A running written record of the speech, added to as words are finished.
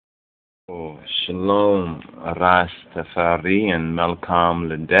Oh, Shalom, Rastafarian, MELKAM,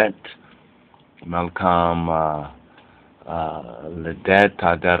 LIDETE, MELKAM, LIDETE,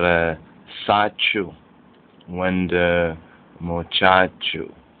 Adara Sachu, Wenda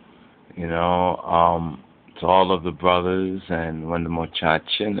Mochachu, to all of the brothers and Wenda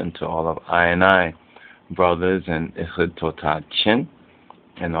Mochachin, and to all of I brothers and Ichud Totachin,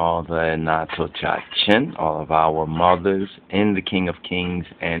 and all the Natotachin, all of our mothers in the King of Kings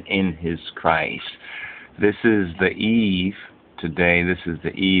and in His Christ. This is the Eve today. This is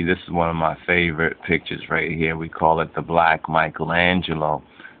the Eve. This is one of my favorite pictures right here. We call it the Black Michelangelo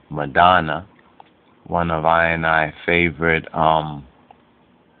Madonna. One of I favorite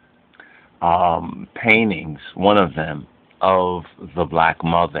paintings, one of them, of the Black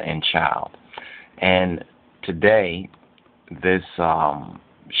mother and child. And today, this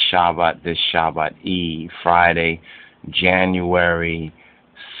Shabbat Eve, Friday, January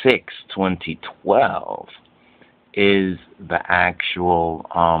 6, 2012, is the actual,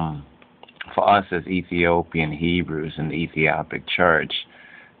 for us as Ethiopian Hebrews in the Ethiopic Church,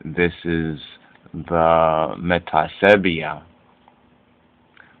 this is the Metasebia,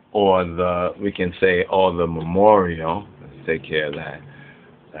 or the memorial. Let's take care of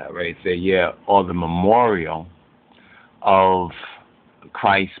that right there, yeah, or the memorial of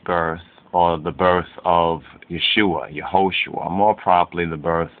Christ's birth, or the birth of Yehoshua, more properly the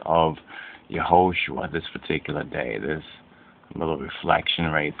birth of Yehoshua this particular day. There's a little reflection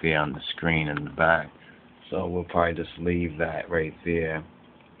right there on the screen in the back. So we'll probably just leave that right there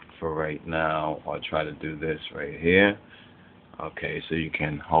for right now, or try to do this right here. Okay, so you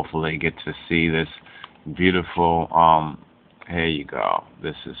can hopefully get to see this beautiful, here you go.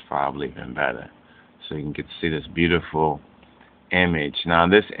 This is probably even better. So you can get to see this beautiful image. Now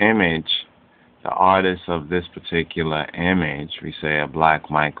this image, the artist of this particular image, we say a Black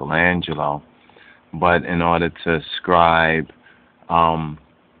Michelangelo, but in order to ascribe to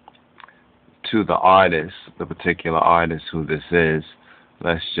the artist, the particular artist who this is,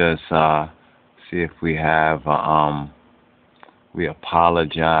 let's just see if we have, we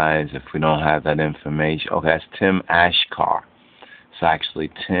apologize if we don't have that information. Okay, that's Tim Ashkar. It's actually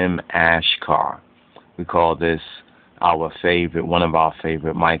Tim Ashkar. We call this our favorite, one of our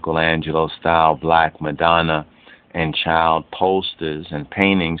favorite Michelangelo style Black Madonna and child posters and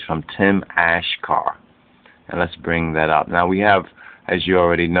paintings from Tim Ashkar. And let's bring that up. Now we have, as you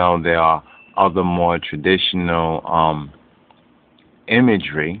already know, there are other more traditional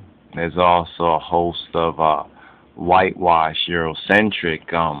imagery. There's also a host of whitewash, Eurocentric,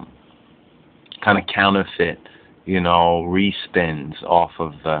 kind of counterfeit, respins off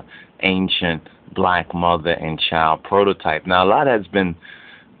of the ancient Black mother and child prototype. Now, a lot has been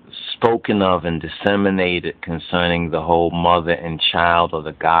spoken of and disseminated concerning the whole mother and child, or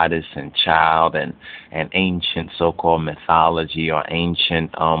the goddess and child, and ancient so-called mythology or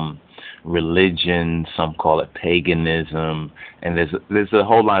ancient religion. Some call it paganism, and there's a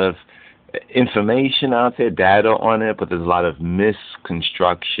whole lot of information out there, data on it, but there's a lot of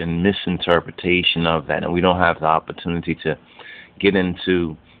misconstruction, misinterpretation of that, and we don't have the opportunity to get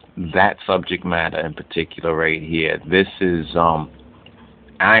into that subject matter in particular right here. This is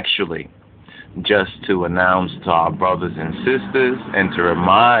actually just to announce to our brothers and sisters, and to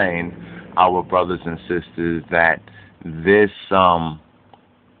remind our brothers and sisters that this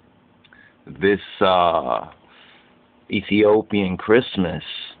Ethiopian Christmas,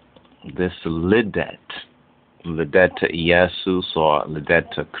 this lidet to YESUS, or lidet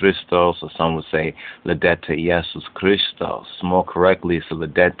to Christos, or some would say lidet to YESUS Christos. More correctly, it's a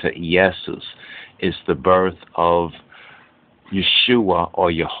lidet to YESUS. It's the birth of Yeshua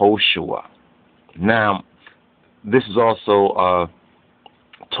or Yehoshua. Now, this is also a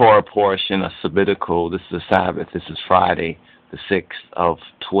Torah portion, a sabbatical. This is a Sabbath. This is Friday, the 6th of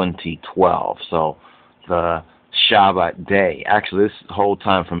 2012. So the Shabbat day. Actually, this whole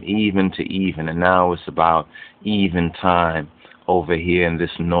time from even to even, and now it's about even time over here in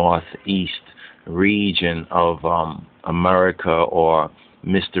this northeast region of America, or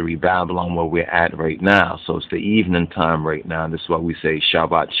Mystery Babylon, where we're at right now. So it's the evening time right now. This is why we say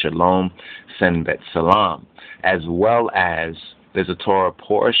Shabbat Shalom, Senbet Salam, as well as there's a Torah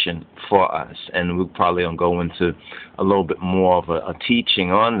portion for us, and we'll probably go into a little bit more of a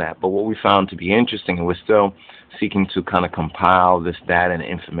teaching on that. But what we found to be interesting, and we're still seeking to kind of compile this data and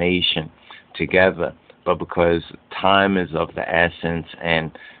information together, but because time is of the essence,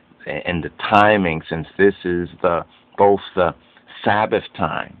 and the timing, since this is both the Sabbath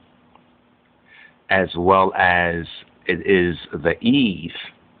time as well as it is the eve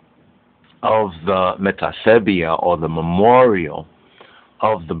of the Metasebia, or the memorial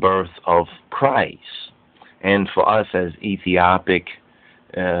of the birth of Christ. And for us as Ethiopic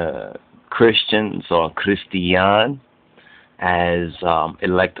Christians or Christian, as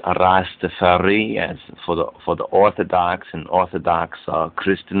elect Rastafari, as for the Orthodox and Orthodox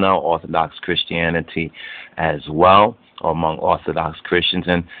Christina, Orthodox Christianity as well, or among Orthodox Christians,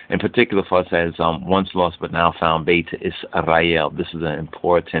 and in particular for us as once lost but now found Beta Israel. This is an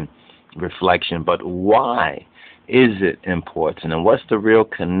important reflection. But why is it important, and what's the real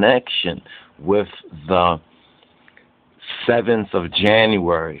connection with the 7th of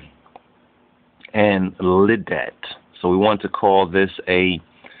January and LIDETE? So we want to call this a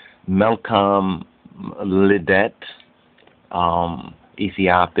MELKAM LIDETE,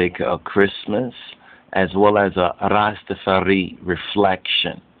 Ethiopic Christmas, as well as a Rastafari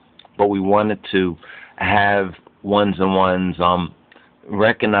reflection. But we wanted to have ones and ones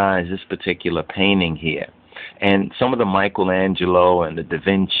recognize this particular painting here. And some of the Michelangelo and the Da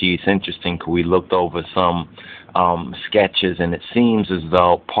Vinci, it's interesting because we looked over some sketches, and it seems as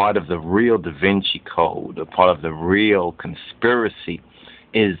though part of the real Da Vinci Code, or part of the real conspiracy,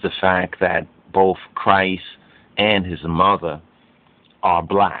 is the fact that both Christ and his mother are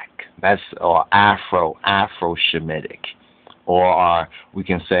black. That's or Afro-Shemitic, or are, we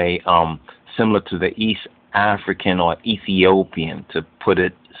can say, similar to the East African or Ethiopian, to put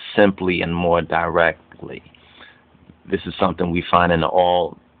it simply and more directly. This is something we find in the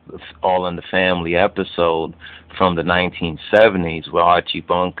All in the Family episode from the 1970s, where Archie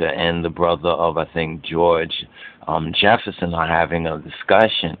Bunker and the brother of, I think, George Jefferson are having a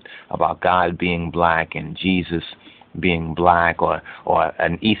discussion about God being black and Jesus being black, or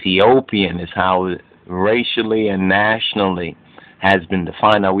an Ethiopian is how racially and nationally has been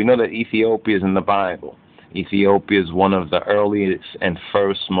defined. Now, we know that Ethiopia is in the Bible. Ethiopia is one of the earliest and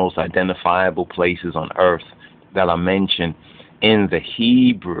first most identifiable places on earth that are mentioned in the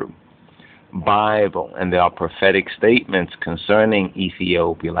Hebrew Bible, and there are prophetic statements concerning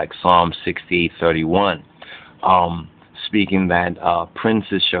Ethiopia, like Psalm 68:31, speaking that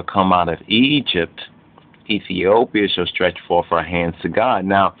princes shall come out of Egypt, Ethiopia shall stretch forth her hands to God.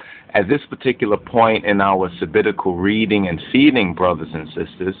 Now, at this particular point in our sabbatical reading and feeding, brothers and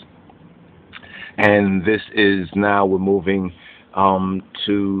sisters, and this is now, we're moving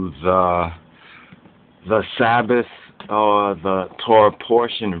to the Sabbath, or the Torah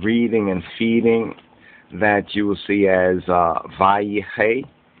portion, reading and feeding, that you will see as Vayehe,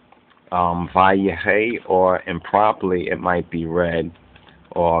 or improperly it might be read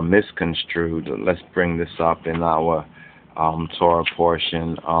or misconstrued. Let's bring this up in our Torah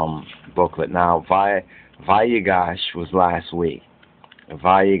portion booklet. Now, Vayegash was last week.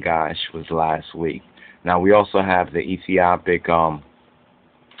 Vayegash was last week. Now, we also have the Ethiopic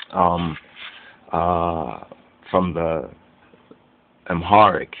from the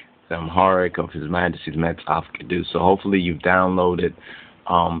Amharic of His Majesty's Metzaf Kedu. So hopefully you've downloaded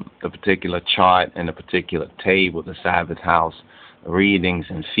the particular chart and the particular table, the Sabbath house readings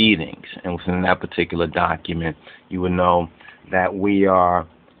and feedings. And within that particular document, you will know that we are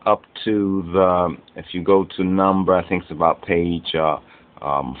up to the, if you go to number, I think it's about page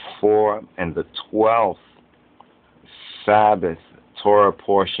 4, and the 12th Sabbath Torah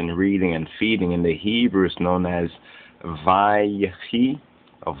portion, reading and feeding in the Hebrew is known as Vayehi,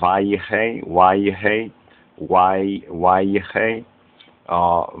 or Vayehe,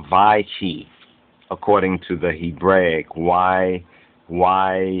 Vayehi, according to the Hebraic, Yhi,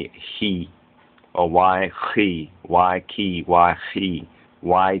 or Yhi,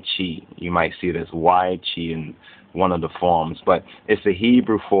 Ychi. You might see it as Ychi in one of the forms, but it's the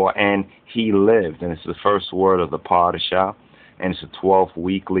Hebrew for "and he lived," and it's the first word of the Parashah. And it's the 12th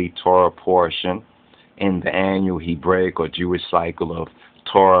weekly Torah portion in the annual Hebraic or Jewish cycle of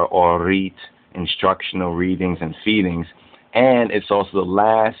Torah or Rite, instructional readings and feedings. And it's also the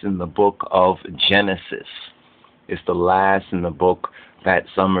last in the book of Genesis. It's the last in the book that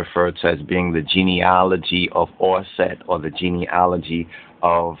some refer to as being the genealogy of Orset, or the genealogy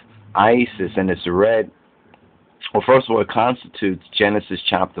of Isis. And it's read, well, first of all, it constitutes Genesis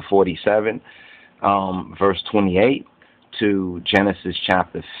chapter 47, verse 28, to Genesis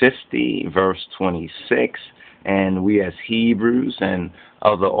chapter 50, verse 26, and we as Hebrews and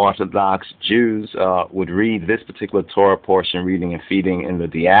other Orthodox Jews would read this particular Torah portion, reading and feeding, in the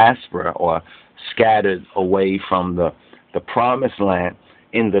diaspora, or scattered away from the promised land,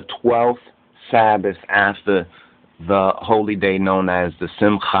 in the 12th Sabbath after the holy day known as the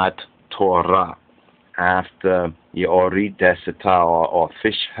Simchat Torah, after Yorit Deseta, or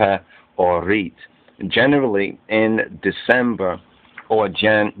Fishha Orit, generally in December or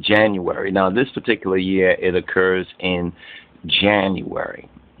January. Now, this particular year, it occurs in January.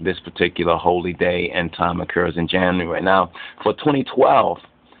 This particular holy day and time occurs in January. Now, for 2012,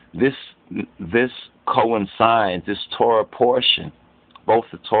 this coincides, this Torah portion, both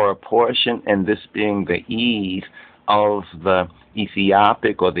the Torah portion and this being the eve of the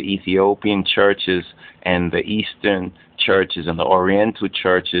Ethiopic or the Ethiopian churches and the Eastern churches and the Oriental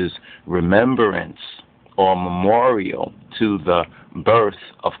churches' remembrance or memorial to the birth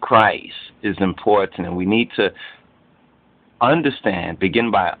of Christ is important. And we need to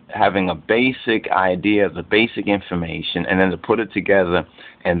begin by having a basic idea, the basic information, and then to put it together,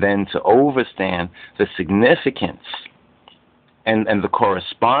 and then to understand the significance and the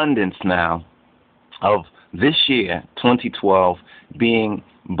correspondence now of this year, 2012, being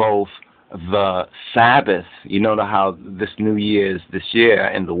both the Sabbath. You know how this New Year's this year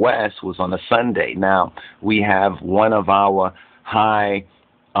in the West was on a Sunday. Now we have one of our high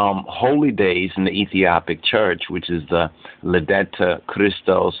holy days in the Ethiopic church, which is the LIDETE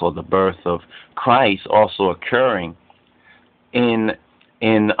Christos, or the birth of Christ, also occurring in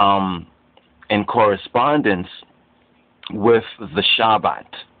correspondence with the Shabbat,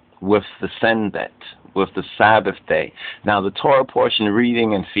 with the Sendet, with the Sabbath day. Now, the Torah portion,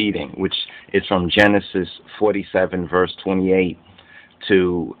 reading and feeding, which is from Genesis 47, verse 28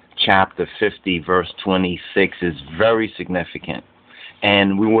 to chapter 50, verse 26, is very significant.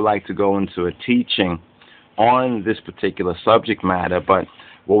 And we would like to go into a teaching on this particular subject matter, but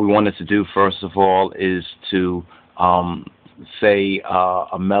what we wanted to do, first of all, is to say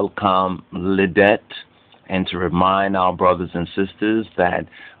a MELKAM lidet, and to remind our brothers and sisters that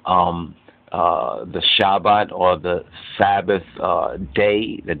the Shabbat, or the Sabbath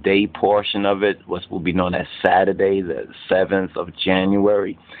day, the day portion of it, what will be known as Saturday, the 7th of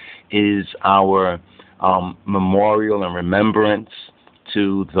January, is our memorial and remembrance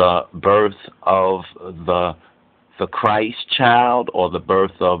to the birth of the Christ child, or the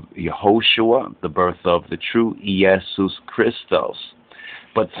birth of Yehoshua, the birth of the true YESUS Christos.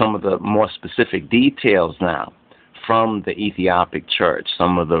 But some of the more specific details now from the Ethiopic church,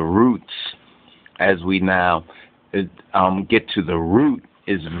 some of the roots, as we now get to the root,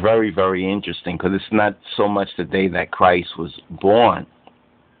 is very, very interesting, because it's not so much the day that Christ was born,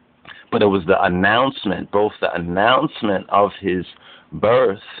 but it was the announcement, both the announcement of his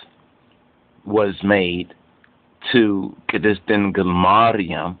birth was made to Kedistin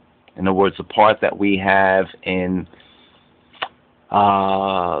Gilmariam. In other words, the part that we have in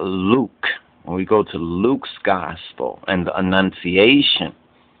Luke, when we go to Luke's gospel and the Annunciation,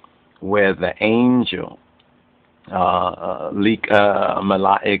 where the angel Malaik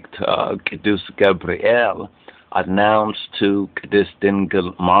Kedus Gabriel announced to Kedistin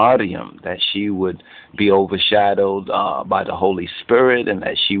Gilmariam that she would be overshadowed by the Holy Spirit, and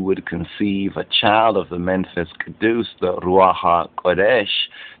that she would conceive a child of the Menfes Kedus, the Ruach HaKodesh,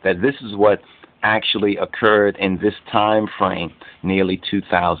 that this is what actually occurred in this time frame nearly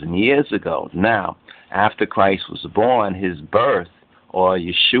 2,000 years ago. Now, after Christ was born, his birth, or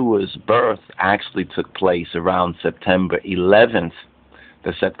Yeshua's birth, actually took place around September 11th.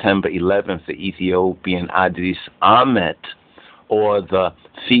 The September 11th, the Ethiopian Addis Amet, or the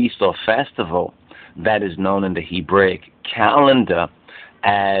feast or festival that is known in the Hebraic calendar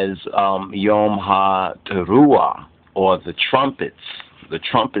as Yom HaTeruah, or the Trumpets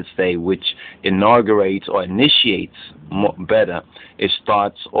Day, which inaugurates or initiates, it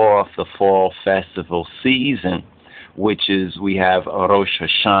starts off the fall festival season, which is, we have Rosh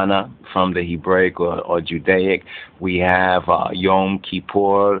Hashanah from the Hebraic or Judaic. We have Yom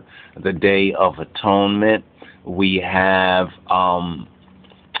Kippur, the Day of Atonement. We have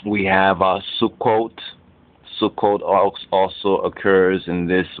Sukkot. Sukkot also occurs in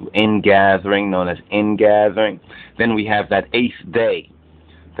this ingathering, known as ingathering. Then we have that eighth day,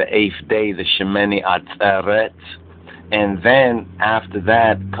 the Shemini Atzeret. And then after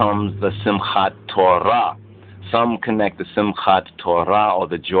that comes the Simchat Torah. Some connect the Simchat Torah, or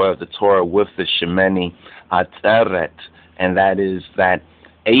the joy of the Torah, with the Shemini Atzeret, and that is that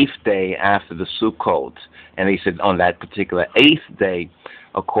eighth day after the Sukkot. And they said on that particular eighth day,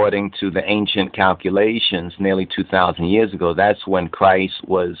 according to the ancient calculations, nearly 2,000 years ago, that's when Christ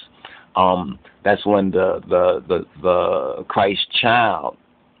was. That's when the Christ child,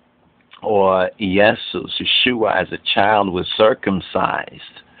 or YESUS, Yeshua as a child, was circumcised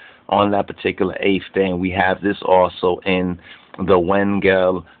on that particular eighth day. And we have this also in the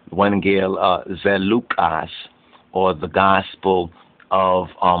Wengel Zelukas, or the Gospel of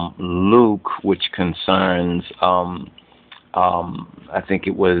Luke, which concerns, I think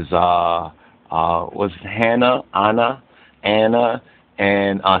it was Anna, and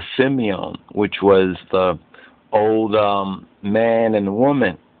Simeon, which was the old man and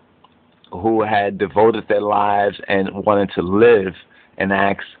woman who had devoted their lives and wanted to live, and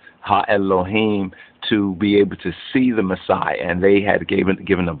asked Ha Elohim to be able to see the Messiah, and they had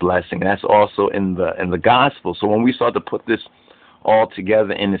given a blessing. That's also in the gospel. So when we start to put this all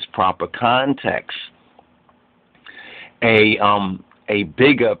together in its proper context, a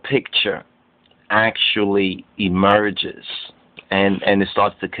bigger picture actually emerges, and it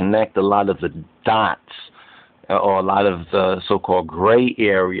starts to connect a lot of the dots, or a lot of the so-called gray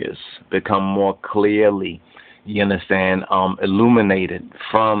areas become more clearly, you understand, illuminated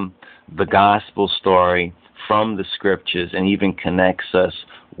from the gospel story, from the scriptures, and even connects us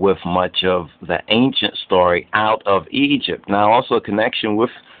with much of the ancient story out of Egypt. Now, also a connection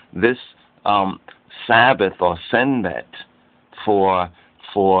with this Sabbath or Senbet for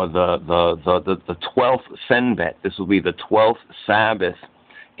the 12th Senbet. This will be the 12th Sabbath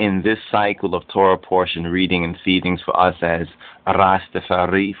in this cycle of Torah portion reading and feedings for us as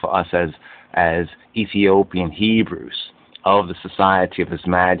Rastafari, for us as Ethiopian Hebrews of the Society of His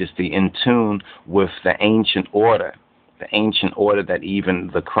Majesty, in tune with the ancient order that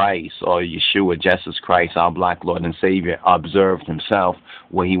even the Christ, or Yeshua, Jesus Christ, our black Lord and Savior, observed himself,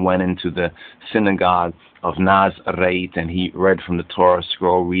 where he went into the synagogue of Nazareth and he read from the Torah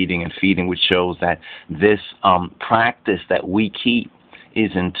scroll, reading and feeding, which shows that this practice that we keep is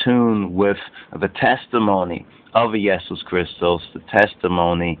in tune with the testimony of YESUS Christos, the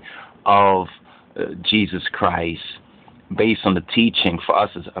testimony of Jesus Christ, based on the teaching for us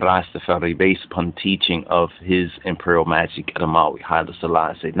as Rastafari, based upon teaching of His Imperial Majesty Edamawi Haile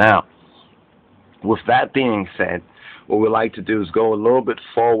Selassie. Now, with that being said, what we like to do is go a little bit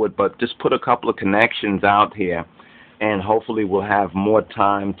forward, but just put a couple of connections out here, and hopefully we'll have more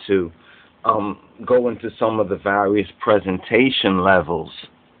time to go into some of the various presentation levels,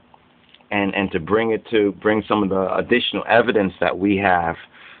 and to bring some of the additional evidence that we have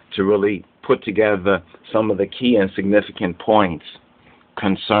to really put together some of the key and significant points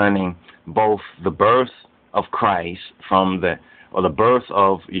concerning both the birth of Christ the birth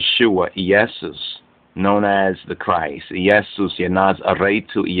of Yeshua, YESUS, known as the Christ, YESUS,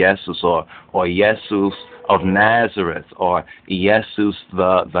 Nazaretu YESUS, or YESUS of Nazareth, or YESUS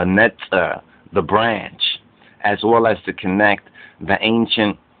the Netzer, the branch, as well as to connect the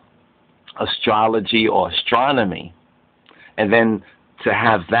ancient astrology or astronomy, and then to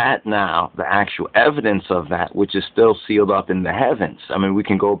have that now, the actual evidence of that, which is still sealed up in the heavens. I mean, we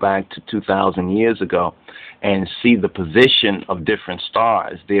can go back to 2,000 years ago and see the position of different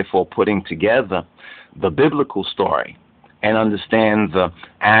stars, therefore putting together the biblical story and understand the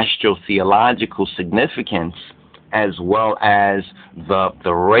astrotheological significance as well as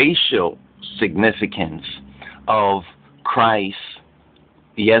the racial significance of Christ,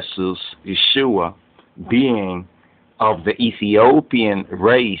 YESUS, Yeshua, being of the Ethiopian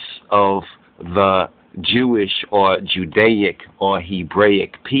race of the Jewish or Judaic or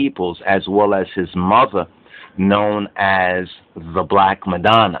Hebraic peoples, as well as his mother, known as the Black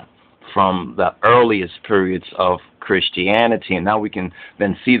Madonna, from the earliest periods of Christianity. And now we can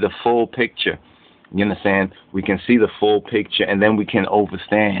then see the full picture. You understand? We can see the full picture, and then we can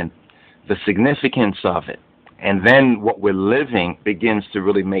understand the significance of it. And then what we're living begins to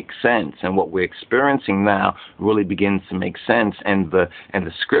really make sense, and what we're experiencing now really begins to make sense, and the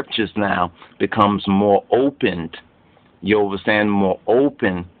scriptures now becomes more opened. You understand, more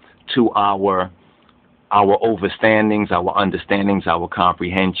open to our overstandings, our understandings, our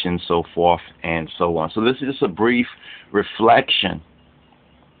comprehension, so forth and so on. So this is just a brief reflection,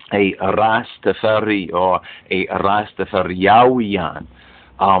 a Rastafari or a Rastafarian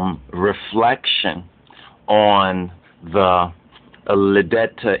reflection on the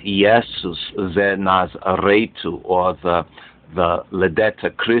LIDETE YESUS ze Nazaretu, or the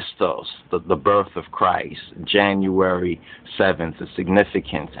LIDETE Christos, the birth of Christ, January 7th, the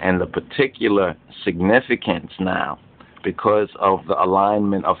significance, and the particular significance now, because of the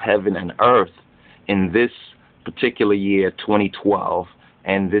alignment of heaven and earth in this particular year, 2012,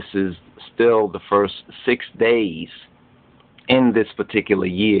 and this is still the first 6 days in this particular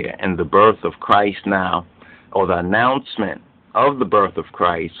year, and the birth of Christ now, or the announcement of the birth of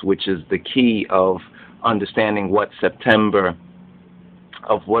Christ, which is the key of understanding what September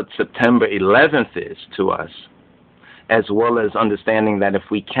 11th is to us, as well as understanding that if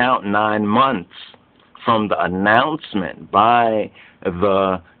we count 9 months from the announcement by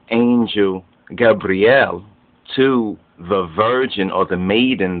the angel Gabriel to the virgin or the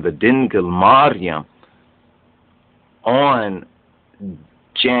maiden, the Dingel Maryam, on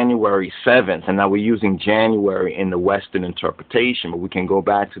January 7th, and now we're using January in the Western interpretation, but we can go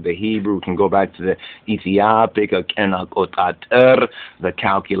back to the Hebrew, we can go back to the Ethiopic, the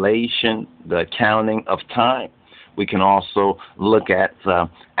calculation, the counting of time. We can also look at the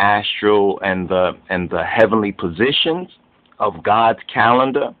astral and the heavenly positions of God's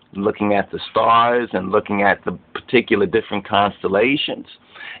calendar, looking at the stars and looking at the particular different constellations,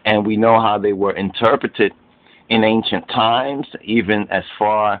 and we know how they were interpreted in ancient times, even as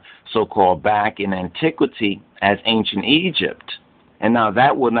far so-called back in antiquity as ancient Egypt. And now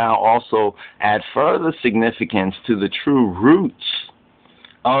that will now also add further significance to the true roots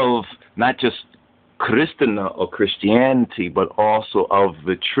of not just Christendom or Christianity, but also of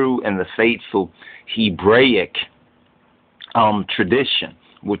the true and the faithful Hebraic tradition,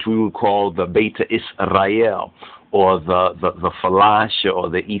 which we would call the Beta Israel, or the Falasha, or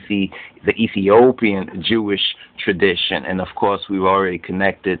the Ethiopian Jewish tradition. And of course, we've already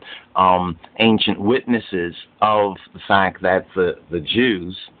connected ancient witnesses of the fact that the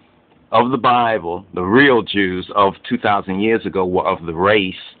Jews of the Bible, the real Jews of 2,000 years ago, were of the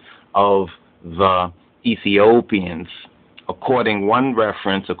race of the Ethiopians, according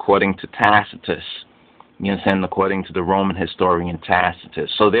to Tacitus, you understand, according to the Roman historian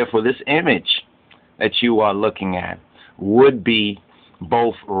Tacitus. So therefore, this image that you are looking at would be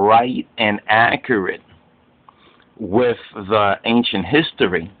both right and accurate with the ancient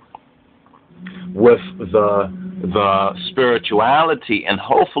history, with the spirituality, and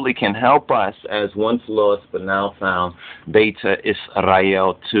hopefully can help us as once lost but now found Beta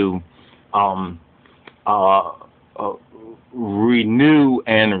Israel to renew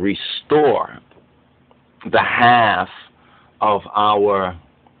and restore the half of our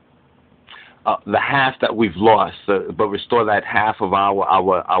the half that we've lost, but restore that half of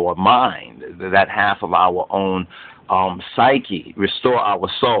our mind, that half of our own psyche, restore our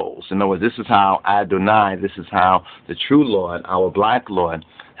souls. In other words, this is how Adonai, this is how the true Lord, our black Lord,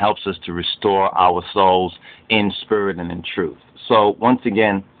 helps us to restore our souls in spirit and in truth. So once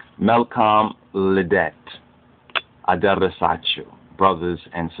again, MELKAM LIDETE, Adarasachu, brothers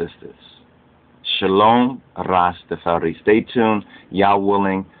and sisters. Shalom, Rastafari. Stay tuned, Yah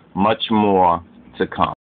willing, much more to come.